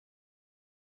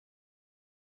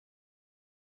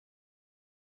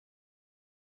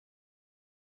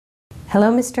Hello,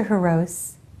 Mr.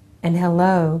 Hirose, and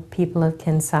hello, people of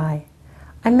Kansai.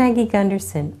 I'm Maggie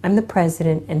Gundersen. I'm the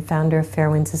president and founder of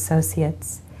Fairewinds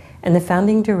Associates and the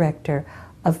founding director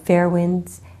of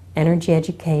Fairewinds Energy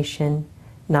Education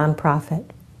nonprofit.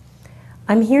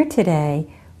 I'm here today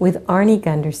with Arnie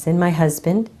Gundersen, my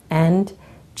husband and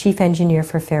chief engineer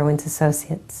for Fairewinds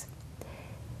Associates.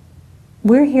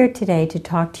 We're here today to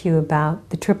talk to you about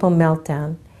the triple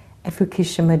meltdown at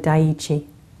Fukushima Daiichi.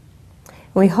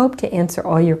 We hope to answer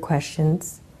all your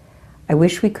questions. I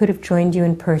wish we could have joined you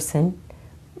in person,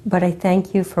 but I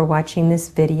thank you for watching this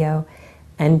video,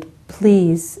 and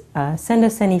please send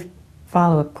us any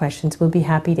follow-up questions. We'll be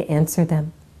happy to answer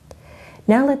them.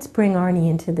 Now let's bring Arnie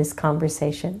into this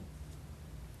conversation.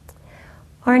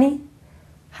 Arnie,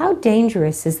 how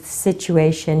dangerous is the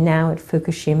situation now at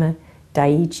Fukushima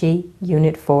Daiichi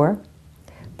Unit 4,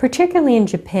 particularly in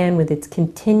Japan with its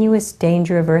continuous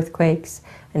danger of earthquakes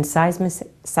and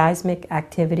seismic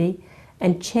activity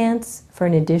and chance for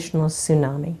an additional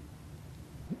tsunami?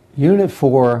 Unit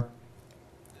 4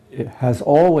 has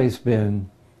always been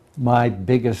my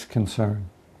biggest concern.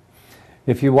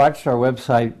 If you watched our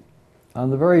website, on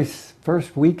the very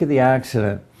first week of the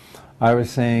accident, I was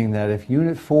saying that if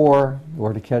Unit 4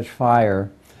 were to catch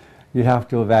fire, you'd have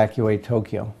to evacuate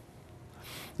Tokyo.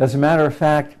 As a matter of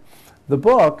fact, the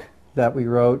book that we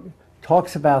wrote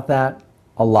talks about that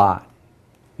a lot.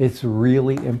 It's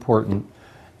really important,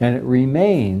 and it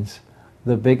remains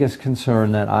the biggest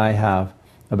concern that I have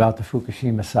about the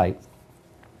Fukushima site.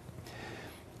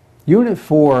 Unit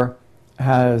 4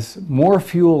 has more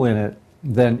fuel in it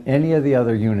than any of the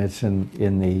other units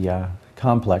in the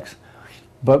complex.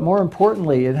 But more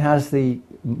importantly, it has the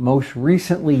most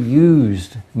recently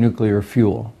used nuclear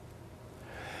fuel.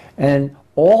 And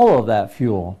all of that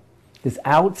fuel is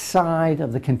outside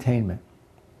of the containment.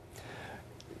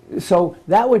 So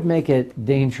that would make it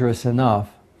dangerous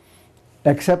enough,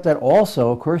 except that also,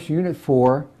 of course, Unit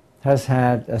 4 has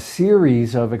had a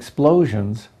series of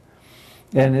explosions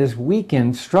and is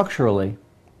weakened structurally.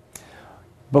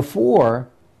 Before,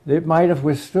 it might have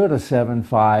withstood a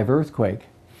 7.5 earthquake.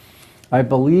 I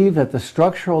believe that the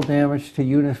structural damage to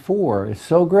Unit 4 is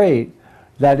so great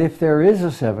that if there is a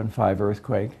 7.5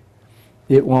 earthquake,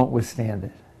 it won't withstand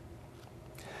it.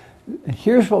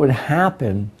 Here's what would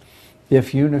happen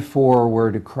if Unit 4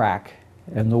 were to crack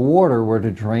and the water were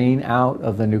to drain out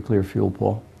of the nuclear fuel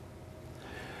pool.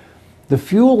 The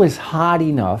fuel is hot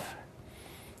enough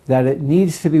that it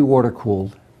needs to be water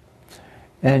cooled.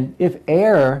 And if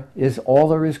air is all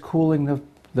there is cooling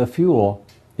the fuel,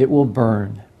 it will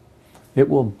burn. It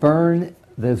will burn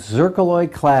the zircaloy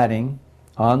cladding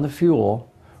on the fuel,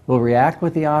 will react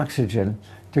with the oxygen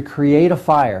to create a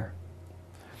fire.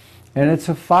 And it's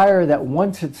a fire that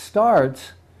once it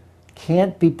starts,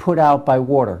 can't be put out by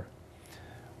water.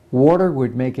 Water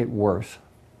would make it worse.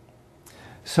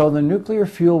 So the nuclear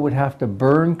fuel would have to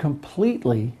burn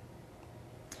completely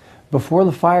before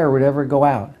the fire would ever go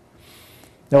out.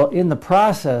 Now, in the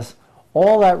process,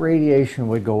 all that radiation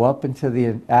would go up into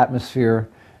the atmosphere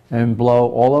and blow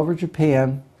all over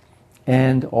Japan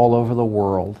and all over the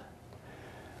world.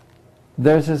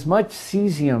 There's as much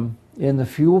cesium in the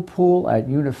fuel pool at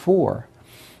Unit 4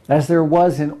 as there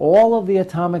was in all of the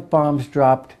atomic bombs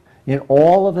dropped in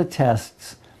all of the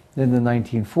tests in the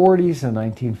 1940s, the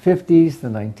 1950s, the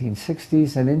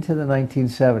 1960s, and into the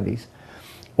 1970s.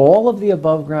 All of the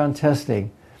above ground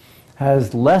testing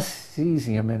has less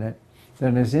cesium in it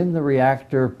than is in the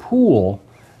reactor pool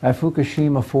at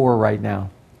Fukushima 4 right now.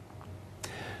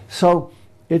 So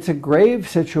it's a grave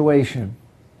situation,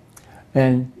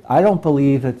 and I don't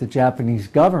believe that the Japanese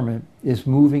government is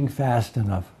moving fast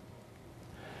enough.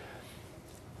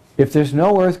 If there's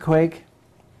no earthquake,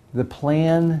 the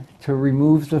plan to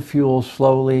remove the fuel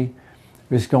slowly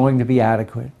is going to be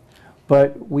adequate.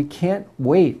 But we can't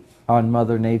wait on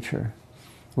Mother Nature.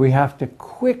 We have to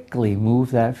quickly move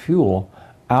that fuel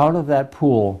out of that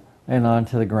pool and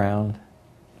onto the ground.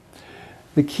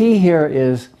 The key here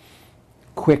is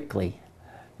quickly.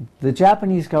 The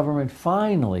Japanese government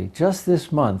finally, just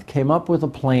this month, came up with a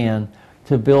plan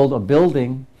to build a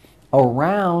building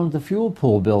around the fuel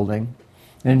pool building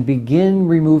and begin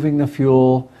removing the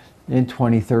fuel in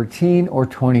 2013 or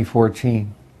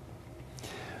 2014.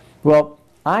 Well,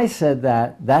 I said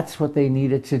that that's what they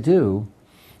needed to do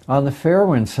on the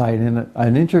Fairewinds site in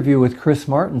an interview with Chris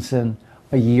Martenson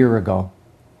a year ago.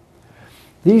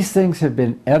 These things have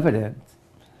been evident,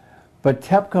 but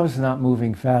TEPCO's not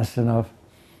moving fast enough,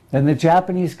 and the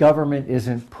Japanese government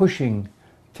isn't pushing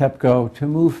TEPCO to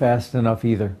move fast enough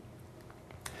either.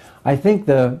 I think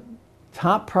the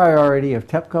top priority of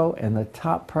TEPCO and the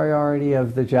top priority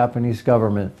of the Japanese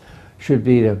government should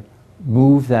be to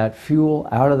move that fuel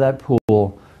out of that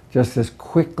pool just as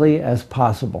quickly as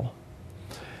possible.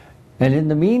 And in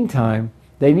the meantime,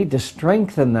 they need to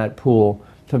strengthen that pool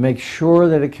to make sure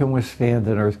that it can withstand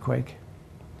an earthquake.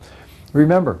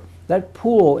 Remember, that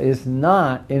pool is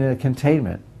not in a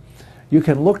containment. You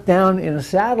can look down in a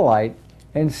satellite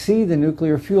and see the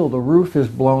nuclear fuel. The roof is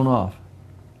blown off.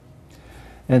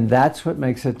 And that's what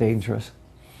makes it dangerous.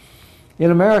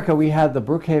 In America, we had the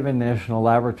Brookhaven National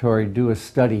Laboratory do a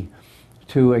study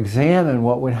to examine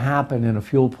what would happen in a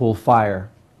fuel pool fire.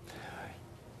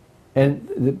 And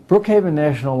the Brookhaven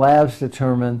National Labs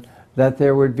determined that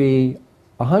there would be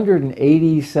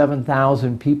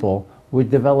 187,000 people would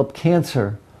develop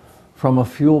cancer from a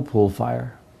fuel pool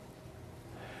fire.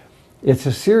 It's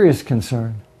a serious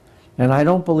concern. And I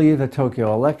don't believe that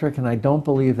Tokyo Electric and I don't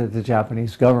believe that the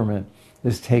Japanese government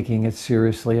is taking it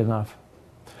seriously enough.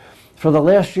 For the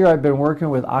last year, I've been working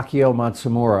with Akio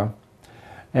Matsumura,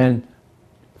 and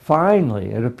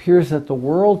finally, it appears that the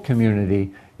world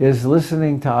community is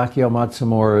listening to Akio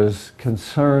Matsumura's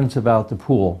concerns about the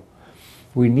pool.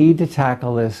 We need to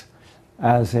tackle this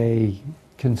as a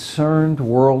concerned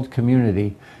world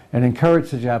community and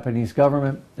encourage the Japanese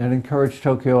government and encourage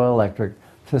Tokyo Electric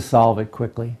to solve it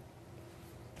quickly.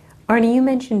 Arnie, you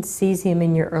mentioned cesium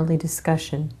in your early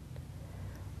discussion.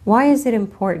 Why is it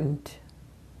important?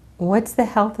 What's the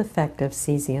health effect of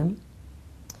cesium?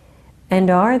 And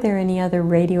are there any other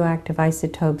radioactive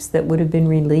isotopes that would have been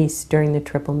released during the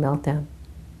triple meltdown?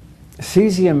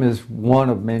 Cesium is one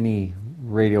of many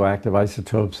radioactive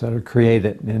isotopes that are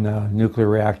created in a nuclear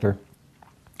reactor.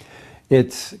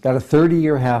 It's got a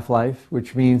 30-year half-life,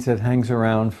 which means it hangs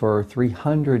around for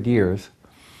 300 years.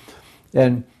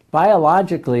 And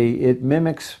biologically, it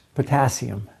mimics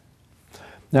potassium.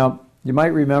 Now, you might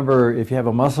remember if you have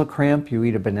a muscle cramp, you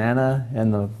eat a banana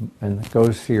and it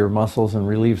goes to your muscles and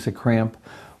relieves the cramp.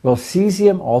 Well,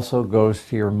 cesium also goes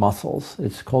to your muscles.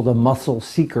 It's called a muscle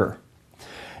seeker.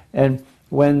 And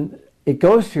when it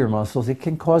goes to your muscles, it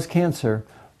can cause cancer,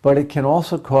 but it can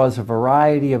also cause a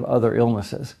variety of other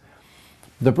illnesses.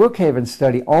 The Brookhaven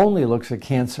study only looks at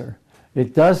cancer.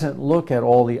 It doesn't look at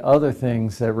all the other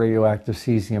things that radioactive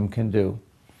cesium can do.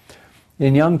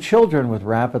 In young children with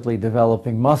rapidly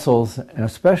developing muscles, and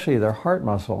especially their heart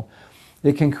muscle,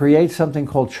 it can create something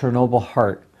called Chernobyl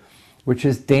heart, which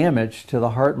is damage to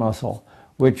the heart muscle,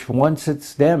 which once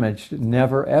it's damaged,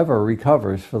 never ever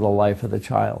recovers for the life of the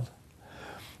child.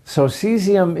 So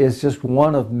cesium is just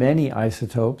one of many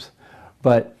isotopes,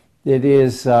 but it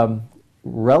is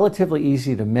relatively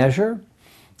easy to measure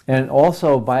and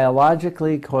also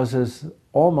biologically causes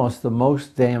almost the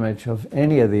most damage of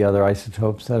any of the other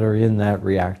isotopes that are in that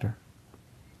reactor.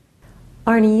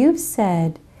 Arnie, you've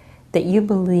said that you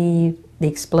believe the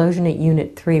explosion at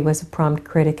Unit 3 was a prompt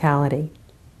criticality.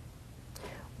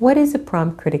 What is a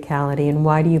prompt criticality and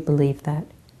why do you believe that?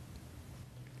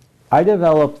 I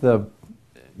developed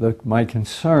my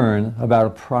concern about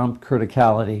a prompt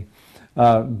criticality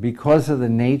because of the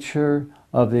nature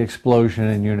of the explosion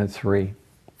in Unit 3.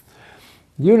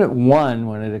 Unit 1,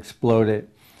 when it exploded,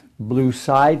 blew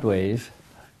sideways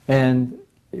and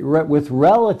with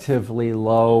relatively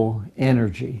low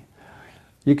energy.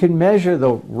 You can measure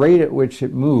the rate at which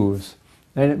it moves,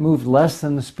 and it moved less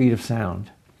than the speed of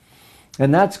sound.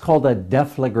 And that's called a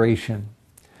deflagration.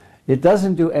 It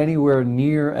doesn't do anywhere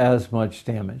near as much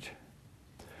damage.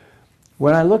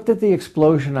 When I looked at the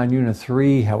explosion on Unit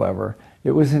 3, however,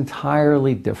 it was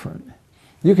entirely different.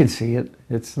 You can see it.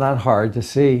 It's not hard to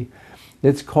see.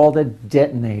 It's called a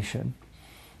detonation.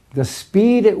 The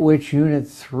speed at which Unit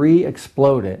 3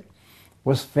 exploded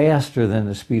was faster than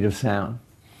the speed of sound.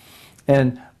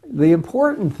 And the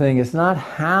important thing is not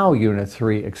how Unit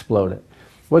 3 exploded.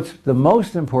 What's the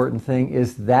most important thing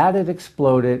is that it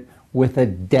exploded with a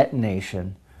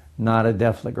detonation, not a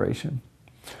deflagration.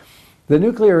 The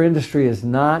nuclear industry is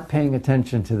not paying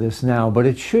attention to this now, but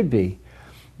it should be,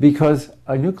 because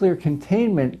a nuclear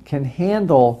containment can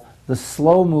handle the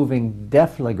slow-moving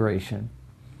deflagration,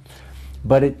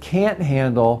 but it can't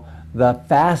handle the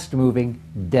fast-moving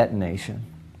detonation.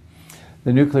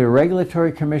 The Nuclear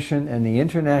Regulatory Commission and the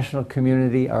international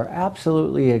community are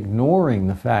absolutely ignoring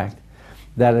the fact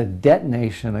that a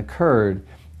detonation occurred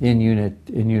in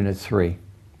Unit 3.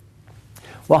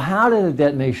 Well, how did a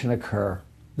detonation occur?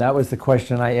 That was the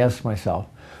question I asked myself.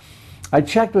 I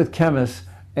checked with chemists,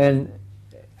 and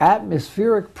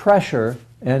atmospheric pressure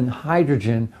and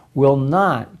hydrogen will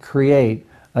not create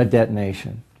a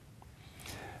detonation.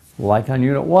 Like on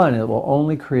Unit 1, it will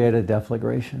only create a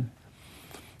deflagration.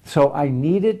 So I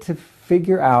needed to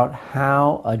figure out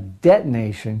how a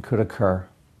detonation could occur.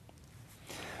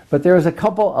 But there's a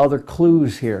couple other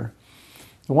clues here.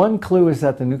 One clue is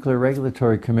that the Nuclear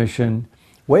Regulatory Commission,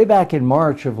 way back in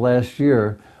March of last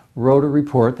year, wrote a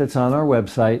report that's on our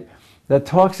website that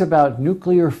talks about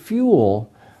nuclear fuel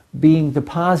being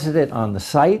deposited on the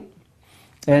site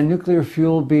and nuclear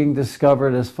fuel being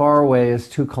discovered as far away as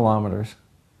 2 kilometers.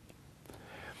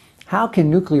 How can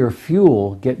nuclear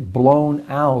fuel get blown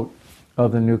out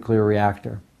of the nuclear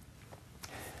reactor?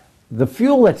 The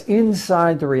fuel that's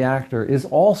inside the reactor is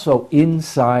also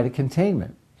inside a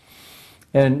containment.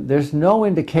 And there's no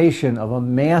indication of a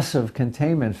massive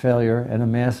containment failure and a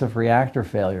massive reactor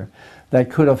failure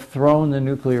that could have thrown the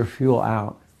nuclear fuel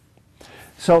out.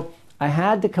 So I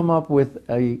had to come up with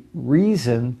a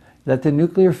reason that the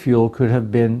nuclear fuel could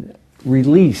have been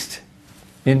released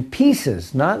in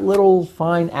pieces, not little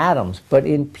fine atoms, but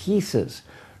in pieces,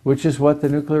 which is what the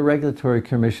Nuclear Regulatory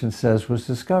Commission says was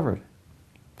discovered.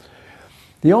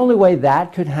 The only way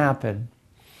that could happen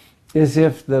is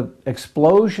if the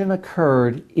explosion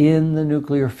occurred in the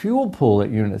nuclear fuel pool at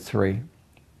Unit 3.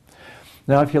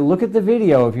 Now, if you look at the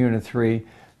video of Unit 3,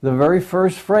 the very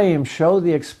first frame showed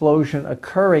the explosion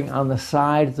occurring on the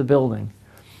side of the building.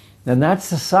 And that's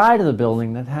the side of the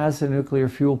building that has the nuclear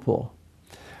fuel pool.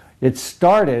 It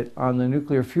started on the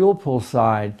nuclear fuel pool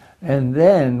side and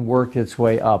then worked its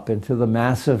way up into the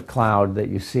massive cloud that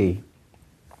you see.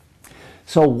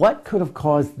 So what could have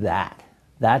caused that?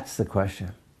 That's the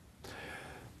question.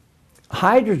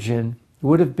 Hydrogen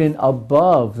would have been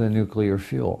above the nuclear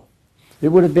fuel. It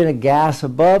would have been a gas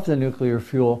above the nuclear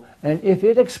fuel, and if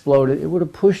it exploded, it would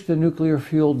have pushed the nuclear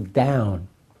fuel down.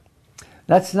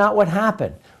 That's not what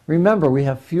happened. Remember, we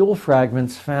have fuel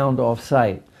fragments found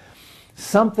off-site.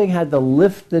 Something had to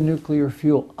lift the nuclear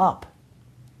fuel up.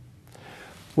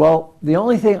 Well, the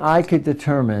only thing I could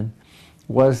determine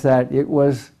was that it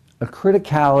was a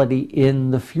criticality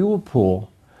in the fuel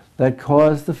pool that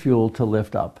caused the fuel to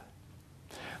lift up.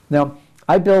 Now,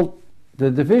 the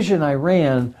division I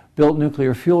ran built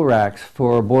nuclear fuel racks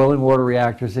for boiling water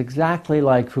reactors exactly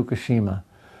like Fukushima.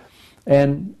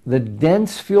 And the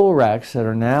dense fuel racks that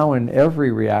are now in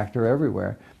every reactor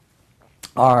everywhere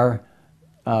are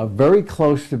very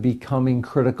close to becoming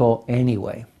critical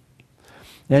anyway.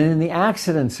 And in the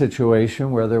accident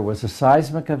situation where there was a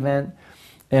seismic event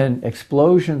and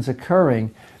explosions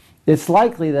occurring, it's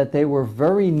likely that they were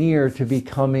very near to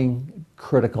becoming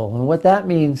critical. And what that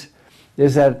means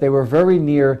is that they were very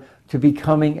near to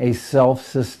becoming a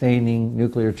self-sustaining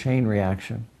nuclear chain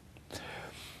reaction.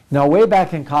 Now, way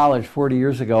back in college 40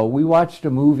 years ago, we watched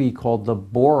a movie called The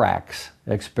Borax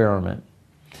Experiment.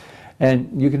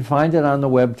 And you can find it on the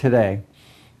web today.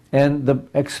 And the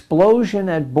explosion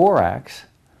at Borax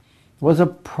was a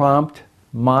prompt,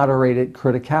 moderated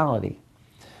criticality.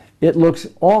 It looks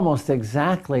almost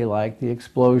exactly like the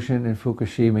explosion in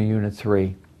Fukushima Unit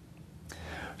 3.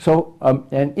 So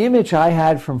an image I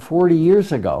had from 40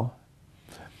 years ago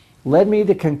led me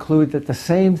to conclude that the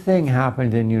same thing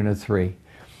happened in Unit 3,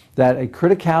 that a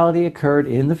criticality occurred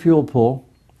in the fuel pool,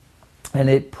 and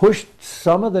it pushed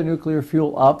some of the nuclear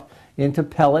fuel up into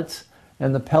pellets,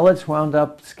 and the pellets wound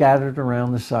up scattered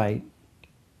around the site.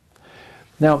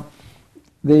 Now,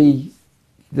 the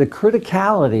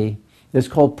criticality is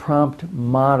called prompt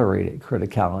moderated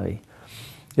criticality.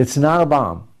 It's not a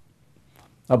bomb.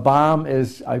 A bomb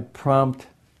is a prompt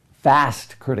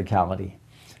fast criticality.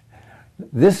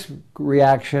 This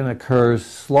reaction occurs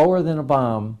slower than a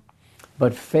bomb,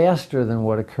 but faster than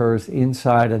what occurs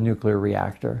inside a nuclear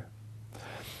reactor.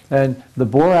 And the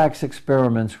borax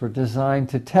experiments were designed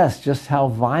to test just how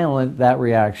violent that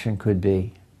reaction could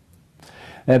be.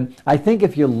 And I think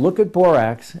if you look at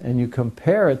borax and you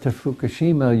compare it to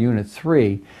Fukushima Unit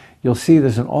 3, you'll see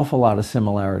there's an awful lot of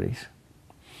similarities.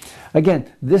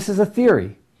 Again, this is a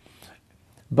theory,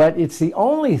 but it's the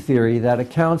only theory that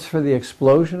accounts for the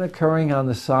explosion occurring on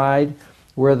the side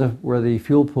where the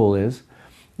fuel pool is.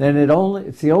 And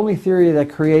it's the only theory that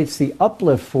creates the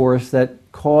uplift force that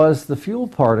caused the fuel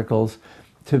particles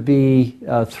to be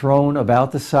thrown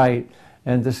about the site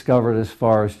and discovered as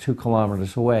far as 2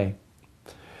 kilometers away.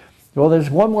 Well, there's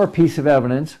one more piece of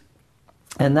evidence,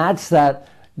 and that's that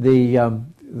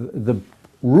the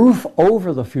roof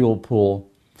over the fuel pool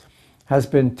has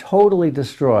been totally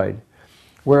destroyed,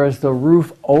 whereas the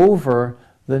roof over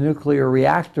the nuclear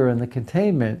reactor and the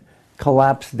containment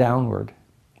collapsed downward.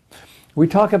 We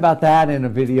talk about that in a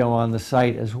video on the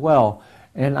site as well,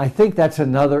 and I think that's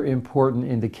another important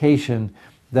indication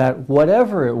that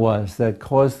whatever it was that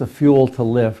caused the fuel to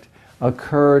lift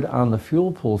occurred on the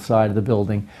fuel pool side of the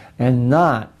building and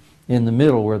not in the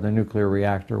middle where the nuclear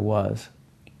reactor was.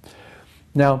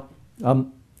 Now, the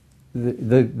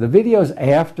videos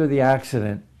after the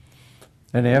accident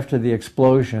and after the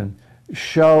explosion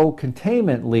show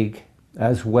containment leak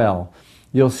as well.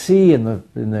 You'll see in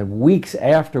the weeks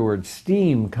afterwards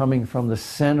steam coming from the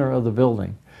center of the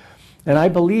building. And I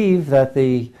believe that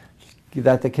the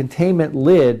containment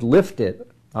lid lifted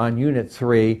on Unit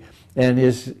 3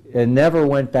 and never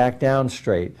went back down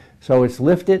straight. So it's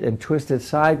lifted and twisted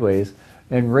sideways,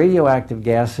 and radioactive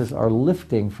gases are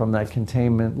lifting from that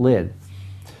containment lid.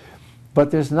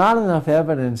 But there's not enough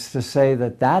evidence to say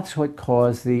that that's what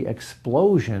caused the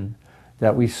explosion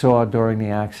that we saw during the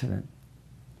accident.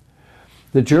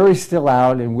 The jury's still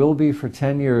out and will be for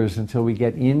 10 years until we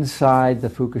get inside the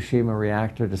Fukushima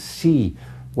reactor to see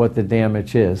what the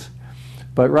damage is.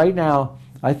 But right now,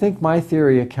 I think my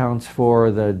theory accounts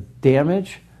for the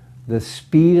damage, the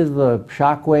speed of the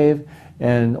shock wave,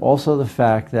 and also the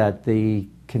fact that the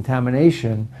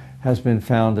contamination has been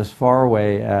found as far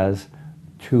away as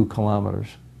 2 kilometers.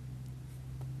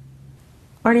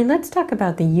 Arnie, let's talk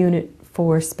about the Unit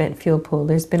 4 spent fuel pool.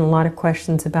 There's been a lot of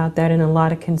questions about that and a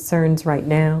lot of concerns right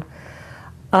now.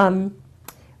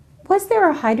 Was there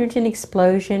a hydrogen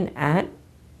explosion at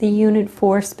the Unit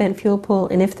 4 spent fuel pool?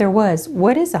 And if there was,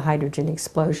 what is a hydrogen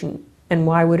explosion and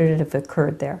why would it have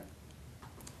occurred there?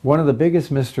 One of the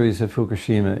biggest mysteries of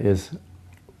Fukushima is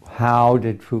how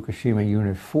did Fukushima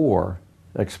Unit 4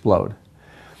 explode?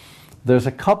 There's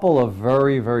a couple of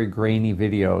very, very grainy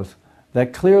videos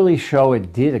that clearly show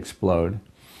it did explode.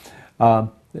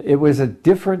 It was a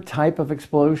different type of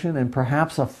explosion and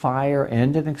perhaps a fire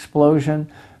and an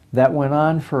explosion that went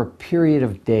on for a period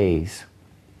of days.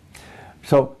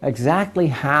 So exactly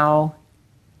how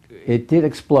it did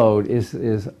explode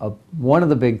is one of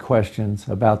the big questions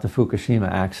about the Fukushima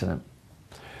accident.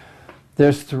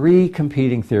 There's 3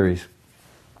 competing theories.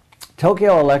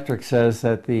 Tokyo Electric says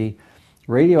that the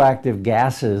radioactive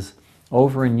gases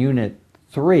over in Unit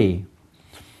 3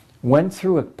 went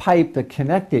through a pipe that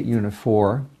connected Unit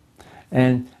 4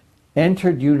 and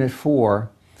entered Unit 4,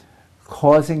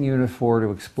 causing Unit 4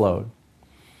 to explode.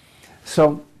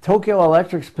 So Tokyo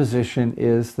Electric's position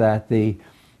is that the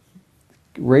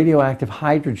radioactive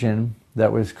hydrogen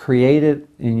that was created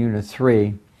in Unit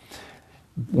 3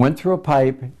 went through a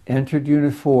pipe, entered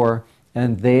Unit 4,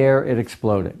 and there it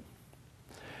exploded.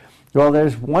 Well,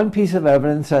 there's one piece of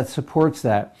evidence that supports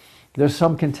that. There's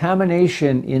some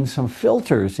contamination in some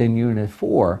filters in Unit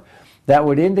 4 that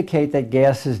would indicate that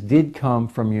gases did come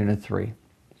from Unit 3.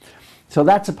 So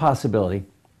that's a possibility.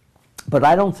 But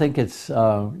I don't think it's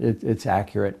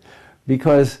accurate,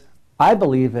 because I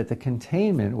believe that the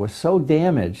containment was so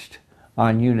damaged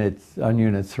on Unit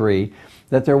 3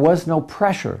 that there was no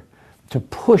pressure to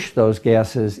push those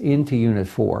gases into Unit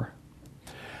 4.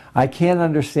 I can't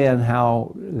understand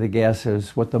how the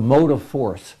gases, what the motive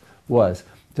force was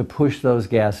to push those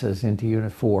gases into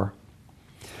Unit 4.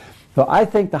 So I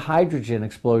think the hydrogen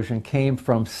explosion came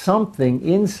from something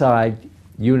inside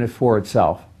Unit 4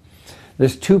 itself.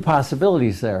 There's 2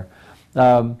 possibilities there.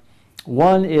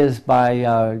 One is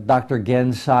by Dr.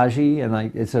 Gen Saji,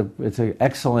 and it's an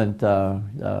excellent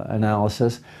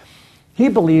analysis. He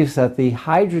believes that the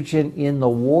hydrogen in the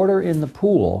water in the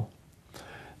pool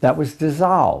that was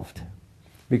dissolved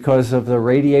because of the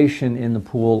radiation in the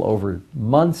pool over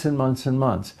months and months and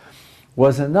months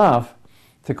was enough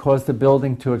to cause the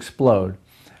building to explode.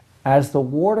 As the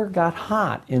water got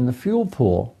hot in the fuel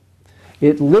pool,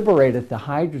 it liberated the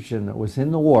hydrogen that was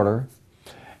in the water,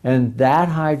 and that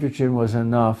hydrogen was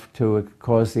enough to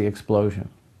cause the explosion.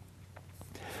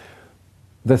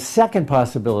 The second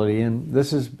possibility, and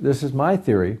this is my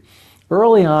theory,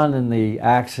 early on in the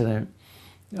accident,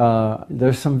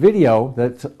 there's some video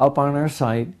that's up on our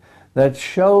site that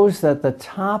shows that the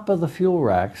top of the fuel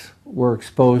racks were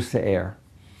exposed to air.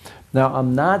 Now,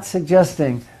 I'm not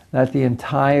suggesting that the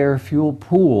entire fuel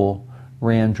pool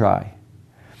ran dry,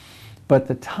 but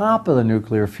the top of the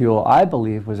nuclear fuel, I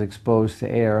believe, was exposed to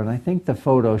air, and I think the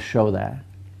photos show that.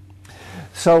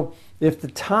 So if the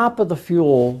top of the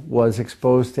fuel was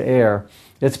exposed to air,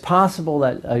 it's possible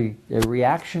that a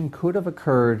reaction could have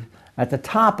occurred at the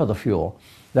top of the fuel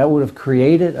that would have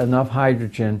created enough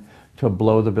hydrogen to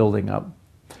blow the building up.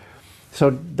 So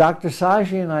Dr.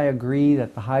 Saji and I agree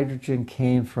that the hydrogen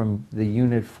came from the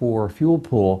Unit 4 fuel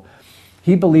pool.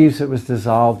 He believes it was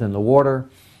dissolved in the water.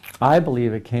 I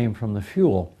believe it came from the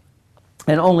fuel.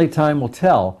 And only time will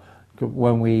tell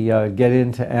when we get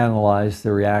in to analyze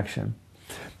the reaction.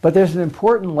 But there's an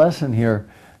important lesson here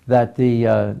that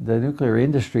the nuclear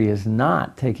industry is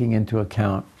not taking into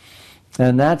account,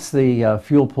 and that's the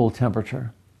fuel pool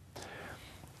temperature.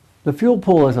 The fuel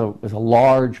pool is a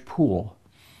large pool,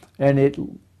 and it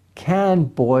can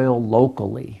boil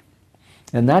locally.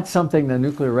 And that's something the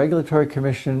Nuclear Regulatory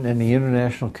Commission and the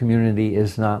international community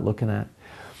is not looking at.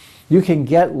 You can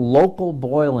get local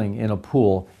boiling in a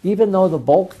pool, even though the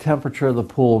bulk temperature of the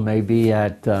pool may be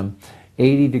at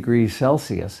 80 degrees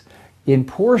Celsius. In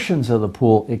portions of the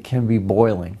pool, it can be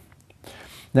boiling.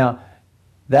 Now,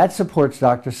 that supports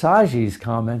Dr. Saji's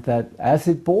comment that as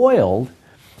it boiled,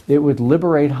 it would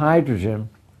liberate hydrogen,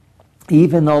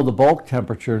 even though the bulk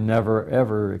temperature never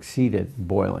ever exceeded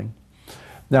boiling.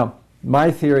 Now,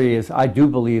 my theory is I do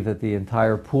believe that the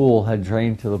entire pool had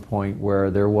drained to the point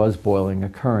where there was boiling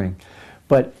occurring.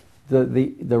 But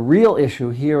the real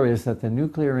issue here is that the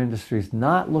nuclear industry is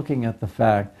not looking at the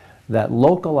fact that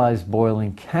localized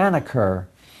boiling can occur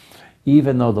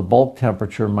even though the bulk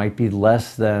temperature might be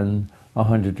less than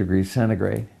 100 degrees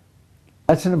centigrade.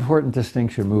 That's an important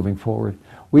distinction moving forward.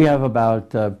 We have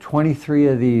about 23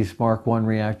 of these Mark I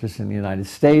reactors in the United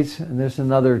States, and there's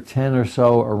another 10 or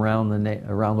so around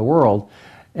the world.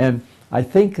 And I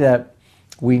think that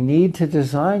we need to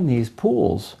design these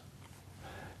pools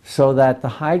so that the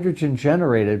hydrogen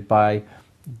generated by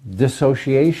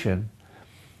dissociation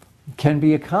can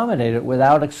be accommodated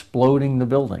without exploding the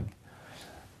building.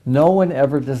 No one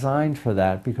ever designed for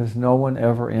that because no one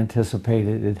ever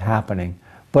anticipated it happening.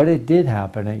 But it did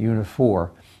happen at Unit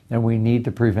 4, and we need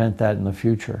to prevent that in the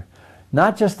future.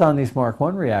 Not just on these Mark I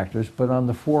reactors, but on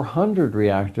the 400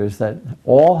 reactors that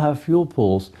all have fuel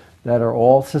pools that are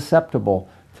all susceptible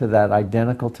to that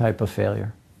identical type of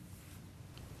failure.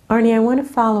 Arnie, I want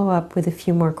to follow up with a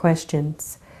few more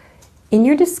questions. In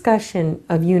your discussion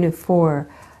of Unit 4,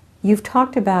 you've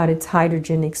talked about its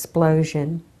hydrogen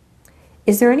explosion.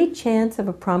 Is there any chance of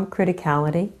a prompt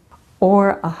criticality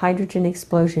or a hydrogen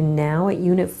explosion now at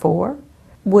Unit 4?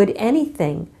 Would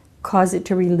anything cause it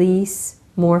to release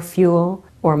more fuel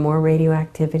or more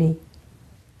radioactivity?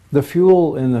 The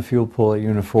fuel in the fuel pool at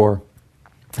Unit 4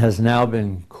 has now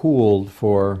been cooled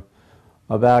for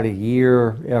about a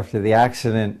year after the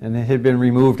accident, and it had been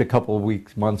removed a couple of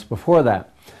weeks, months before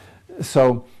that.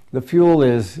 So the fuel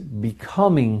is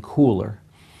becoming cooler.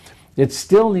 It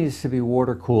still needs to be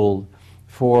water cooled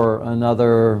for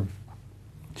another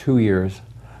 2 years,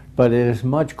 but it is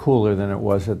much cooler than it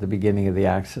was at the beginning of the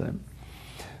accident.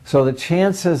 So the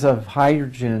chances of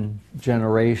hydrogen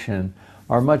generation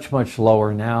are much, much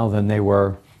lower now than they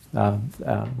were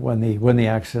when the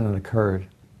accident occurred.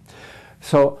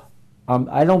 So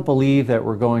I don't believe that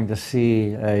we're going to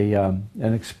see an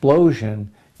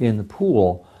explosion in the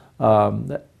pool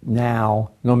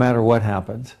now, no matter what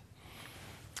happens.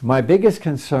 My biggest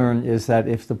concern is that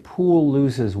if the pool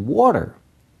loses water,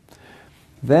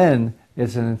 then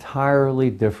it's an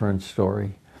entirely different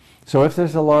story. So if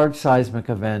there's a large seismic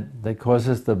event that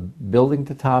causes the building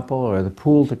to topple or the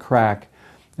pool to crack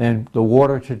and the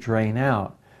water to drain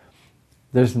out,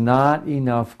 there's not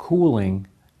enough cooling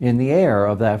in the air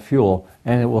of that fuel,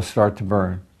 and it will start to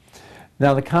burn.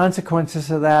 Now the consequences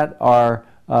of that are,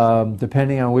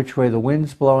 depending on which way the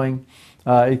wind's blowing,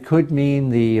 it could mean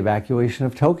the evacuation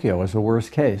of Tokyo as a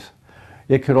worst case.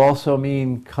 It could also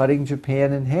mean cutting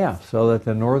Japan in half so that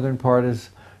the northern part is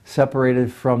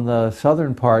separated from the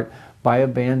southern part by a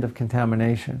band of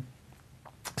contamination.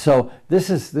 So this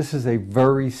is a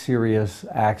very serious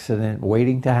accident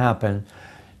waiting to happen,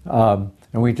 and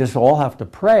we just all have to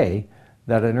pray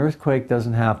that an earthquake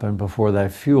doesn't happen before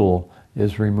that fuel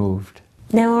is removed.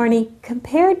 Now, Arnie,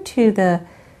 compared to the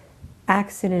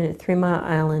accident at 3 Mile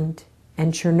Island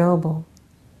and Chernobyl,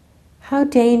 how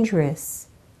dangerous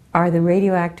are the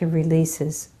radioactive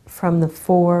releases from the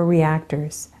 4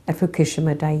 reactors at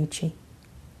Fukushima Daiichi?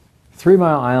 3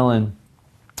 Mile Island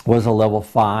was a level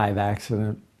 5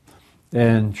 accident,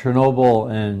 and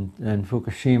Chernobyl and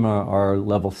Fukushima are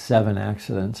level 7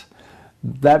 accidents.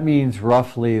 That means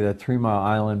roughly that 3 Mile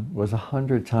Island was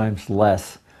 100 times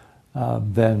less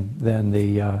than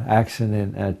the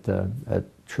accident at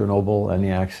Chernobyl and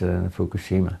the accident at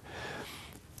Fukushima.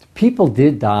 People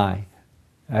did die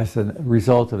as a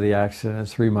result of the accident at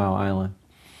 3 Mile Island.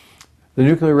 The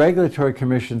Nuclear Regulatory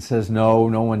Commission says no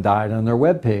one died on their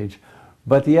webpage,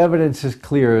 but the evidence is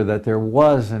clear that there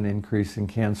was an increase in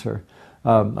cancer.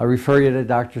 I refer you to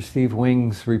Dr. Steve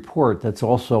Wing's report that's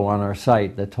also on our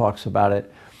site that talks about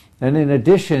it. And in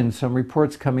addition, some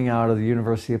reports coming out of the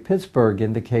University of Pittsburgh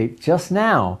indicate just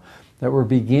now that we're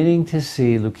beginning to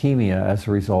see leukemia as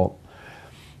a result.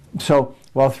 So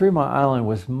while 3 Mile Island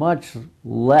was much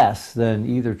less than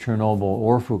either Chernobyl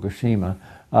or Fukushima,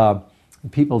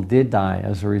 people did die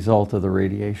as a result of the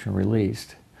radiation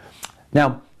released.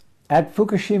 Now, at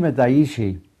Fukushima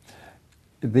Daiichi,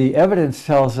 the evidence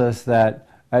tells us that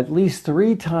at least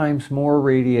 3 times more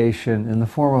radiation in the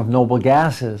form of noble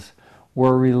gases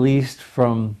were released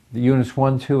from the units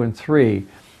 1, 2, and 3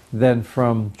 than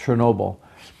from Chernobyl.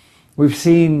 We've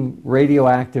seen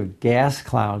radioactive gas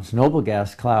clouds, noble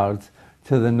gas clouds,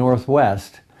 to the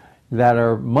northwest that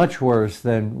are much worse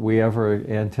than we ever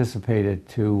anticipated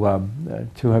to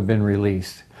have been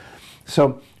released.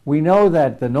 So we know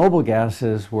that the noble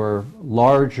gases were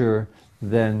larger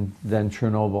than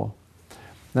Chernobyl.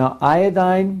 Now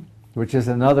iodine, which is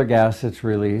another gas that's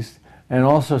released, and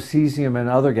also cesium and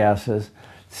other gases,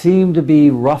 seem to be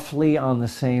roughly on the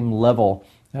same level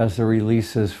as the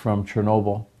releases from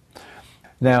Chernobyl.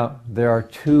 Now, there are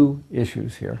two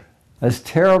issues here. As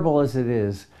terrible as it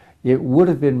is, it would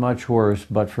have been much worse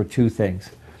but for two things.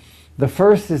 The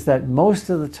first is that most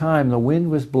of the time the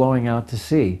wind was blowing out to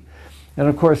sea. And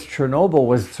of course, Chernobyl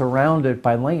was surrounded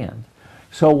by land.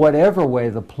 So whatever way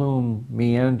the plume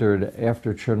meandered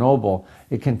after Chernobyl,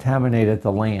 it contaminated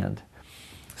the land.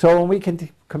 So when we can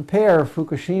compare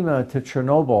Fukushima to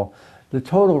Chernobyl, the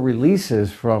total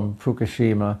releases from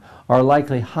Fukushima are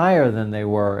likely higher than they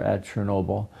were at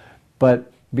Chernobyl.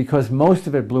 But because most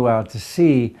of it blew out to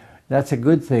sea, that's a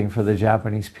good thing for the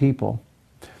Japanese people.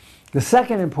 The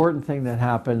second important thing that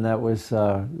happened that was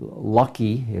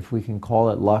lucky, if we can call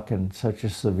it luck in such a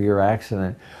severe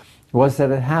accident, was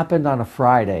that it happened on a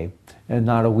Friday and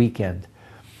not a weekend.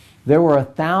 There were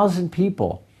 1,000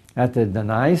 people at the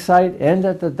Danai site and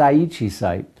at the Daiichi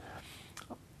site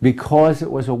because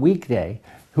it was a weekday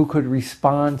who could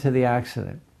respond to the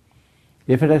accident.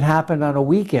 If it had happened on a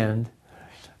weekend,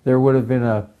 there would have been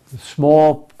a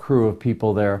small crew of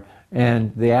people there,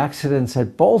 and the accidents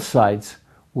at both sites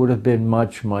would have been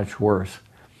much, much worse.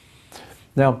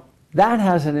 Now, that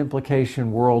has an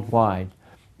implication worldwide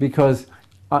because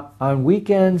on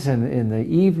weekends and in the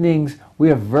evenings, we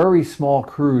have very small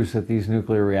crews at these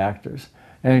nuclear reactors.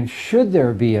 And should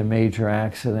there be a major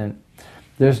accident,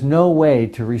 there's no way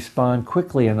to respond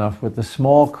quickly enough with the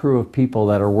small crew of people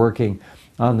that are working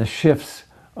on the shifts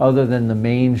other than the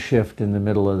main shift in the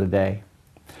middle of the day.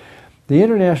 The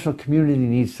international community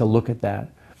needs to look at that.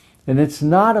 And it's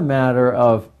not a matter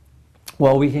of,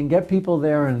 well, we can get people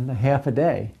there in half a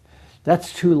day.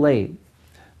 That's too late.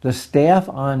 The staff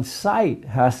on site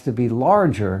has to be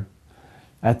larger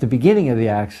at the beginning of the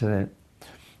accident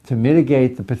to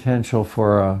mitigate the potential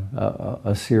for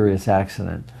a serious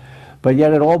accident. But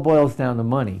yet it all boils down to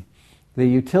money. The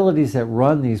utilities that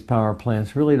run these power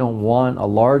plants really don't want a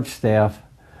large staff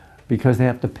because they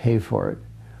have to pay for it.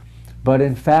 But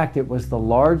in fact, it was the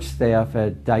large staff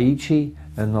at Daiichi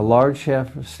and the large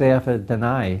staff at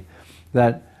Danai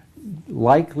that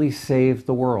likely saved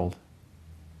the world.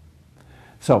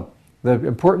 So the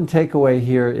important takeaway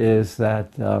here is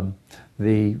that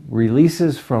the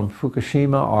releases from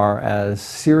Fukushima are as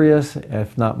serious,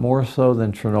 if not more so,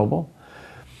 than Chernobyl,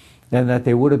 and that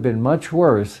they would have been much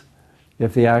worse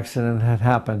if the accident had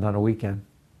happened on a weekend.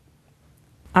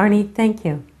 Arnie, thank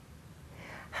you.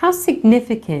 How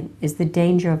significant is the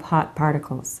danger of hot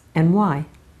particles, and why?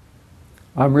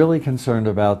 I'm really concerned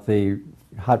about the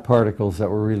hot particles that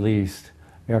were released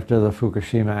after the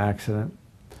Fukushima accident.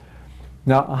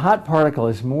 Now, a hot particle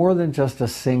is more than just a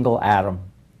single atom.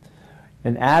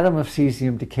 An atom of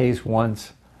cesium decays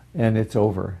once and it's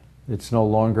over. It's no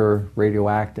longer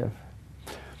radioactive.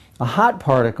 A hot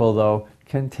particle, though,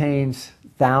 contains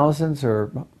thousands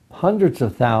or hundreds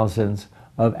of thousands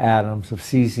of atoms of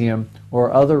cesium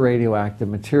or other radioactive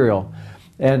material.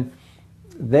 And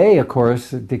they, of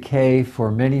course, decay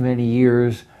for many, many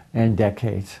years and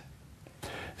decades.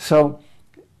 So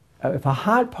if a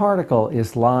hot particle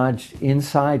is lodged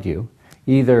inside you,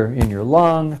 either in your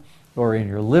lung or in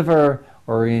your liver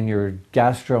or in your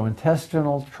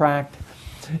gastrointestinal tract,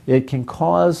 it can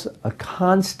cause a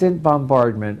constant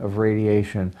bombardment of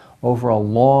radiation over a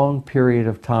long period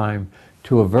of time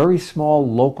to a very small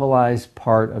localized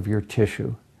part of your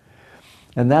tissue.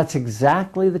 And that's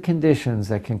exactly the conditions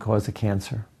that can cause a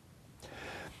cancer.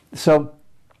 So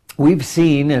we've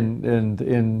seen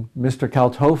in Mr.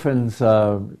 Kaltofen's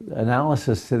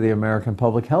analysis to the American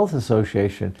Public Health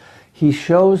Association, he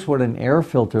shows what an air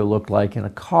filter looked like in a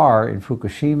car in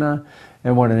Fukushima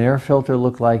and what an air filter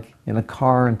looked like in a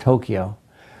car in Tokyo.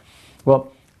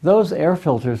 Well, those air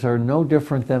filters are no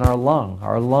different than our lung.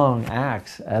 Our lung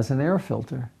acts as an air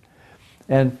filter.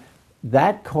 And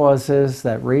that causes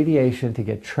that radiation to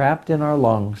get trapped in our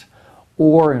lungs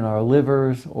or in our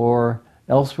livers or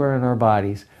elsewhere in our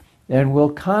bodies and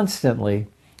will constantly,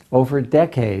 over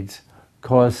decades,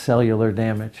 cause cellular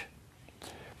damage.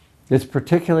 It's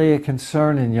particularly a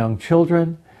concern in young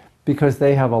children because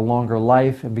they have a longer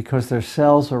life and because their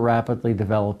cells are rapidly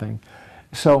developing.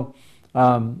 So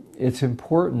it's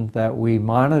important that we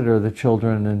monitor the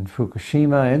children in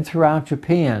Fukushima and throughout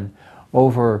Japan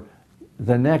over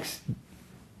the next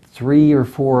 3 or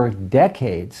 4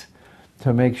 decades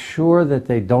to make sure that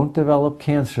they don't develop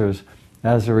cancers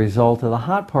as a result of the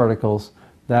hot particles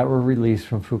that were released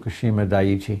from Fukushima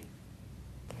Daiichi.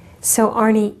 So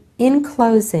Arnie, in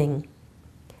closing,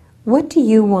 what do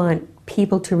you want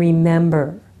people to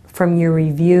remember from your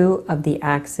review of the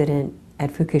accident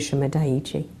at Fukushima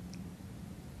Daiichi?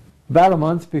 About a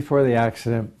month before the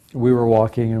accident, we were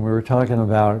walking and we were talking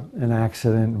about an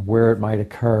accident, where it might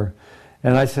occur.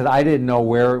 And I said I didn't know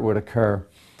where it would occur,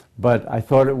 but I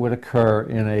thought it would occur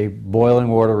in a boiling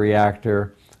water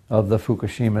reactor of the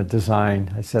Fukushima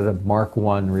design. I said a Mark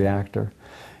I reactor.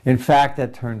 In fact,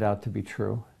 that turned out to be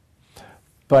true.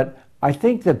 But I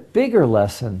think the bigger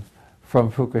lesson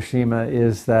from Fukushima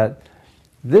is that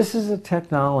this is a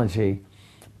technology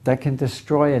that can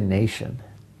destroy a nation.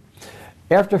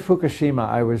 After Fukushima,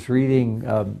 I was reading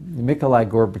Mikhail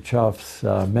Gorbachev's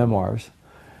memoirs,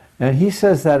 and he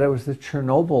says that it was the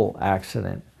Chernobyl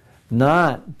accident,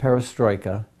 not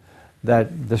perestroika,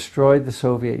 that destroyed the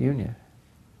Soviet Union.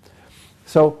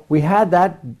 So we had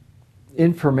that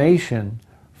information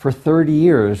for 30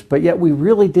 years, but yet we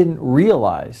really didn't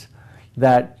realize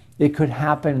that it could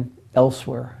happen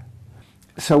elsewhere.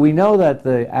 So we know that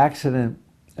the accident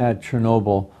at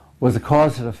Chernobyl was a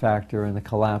causative factor in the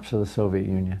collapse of the Soviet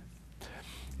Union.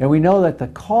 And we know that the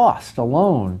cost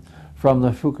alone from the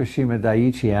Fukushima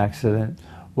Daiichi accident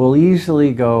will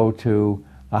easily go to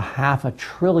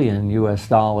 $500 billion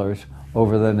US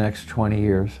over the next 20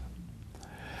 years.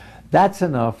 That's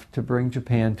enough to bring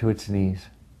Japan to its knees.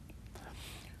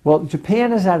 Well,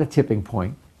 Japan is at a tipping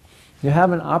point. You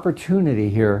have an opportunity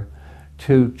here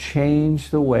to change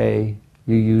the way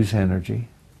you use energy.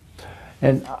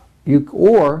 And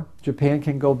or Japan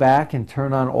can go back and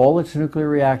turn on all its nuclear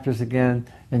reactors again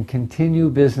and continue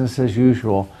business as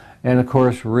usual, and of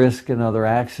course risk another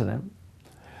accident.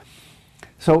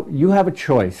 So you have a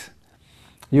choice.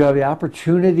 You have the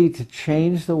opportunity to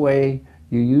change the way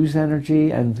you use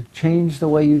energy and change the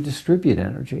way you distribute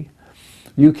energy.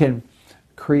 You can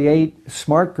create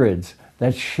smart grids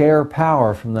that share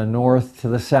power from the north to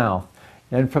the south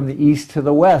and from the east to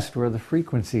the west where the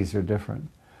frequencies are different.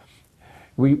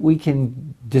 We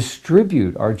can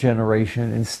distribute our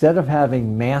generation instead of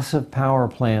having massive power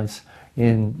plants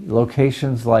in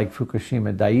locations like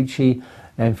Fukushima Daiichi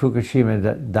and Fukushima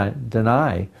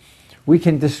Daiichi. We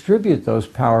can distribute those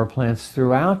power plants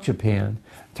throughout Japan,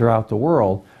 throughout the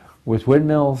world, with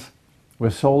windmills,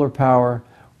 with solar power,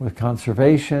 with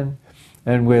conservation,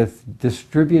 and with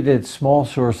distributed small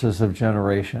sources of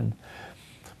generation.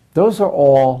 Those are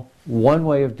all one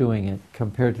way of doing it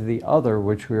compared to the other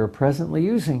which we are presently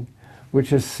using,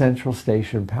 which is central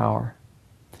station power.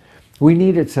 We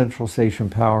needed central station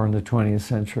power in the 20th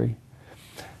century.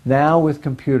 Now with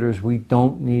computers, we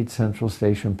don't need central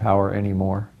station power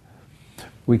anymore.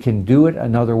 We can do it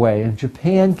another way, and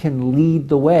Japan can lead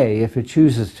the way if it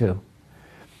chooses to.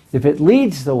 If it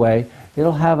leads the way,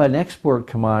 it'll have an export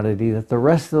commodity that the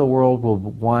rest of the world will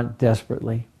want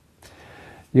desperately.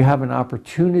 You have an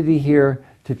opportunity here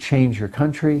to change your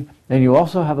country, and you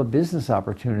also have a business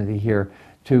opportunity here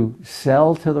to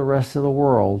sell to the rest of the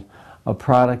world a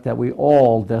product that we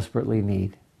all desperately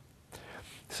need.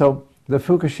 So the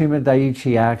Fukushima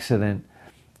Daiichi accident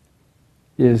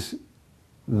is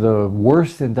the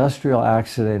worst industrial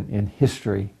accident in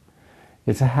history.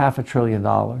 It's $500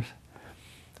 billion.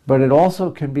 But it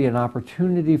also can be an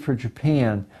opportunity for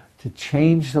Japan to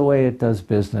change the way it does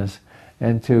business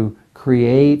and to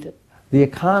create the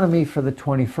economy for the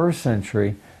 21st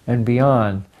century and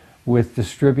beyond with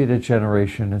distributed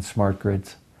generation and smart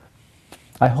grids.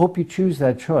 I hope you choose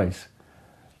that choice.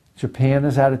 Japan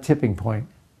is at a tipping point,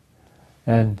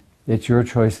 and it's your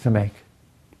choice to make.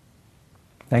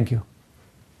 Thank you.